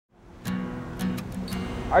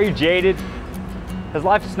Are you jaded? Has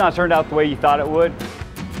life just not turned out the way you thought it would?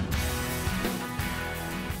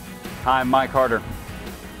 Hi, I'm Mike Carter.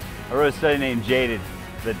 I wrote a study named Jaded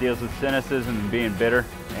that deals with cynicism and being bitter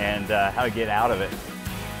and how to get out of it.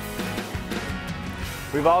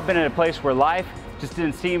 We've all been in a place where life just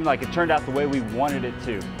didn't seem like it turned out the way we wanted it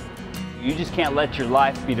to. You just can't let your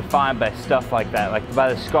life be defined by stuff like that, like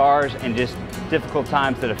by the scars and just difficult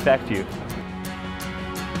times that affect you.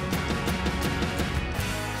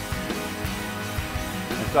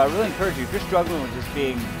 And so I really encourage you, if you're struggling with just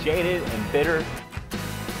being jaded and bitter,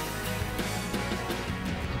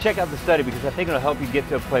 check out the study because I think it'll help you get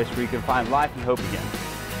to a place where you can find life and hope again.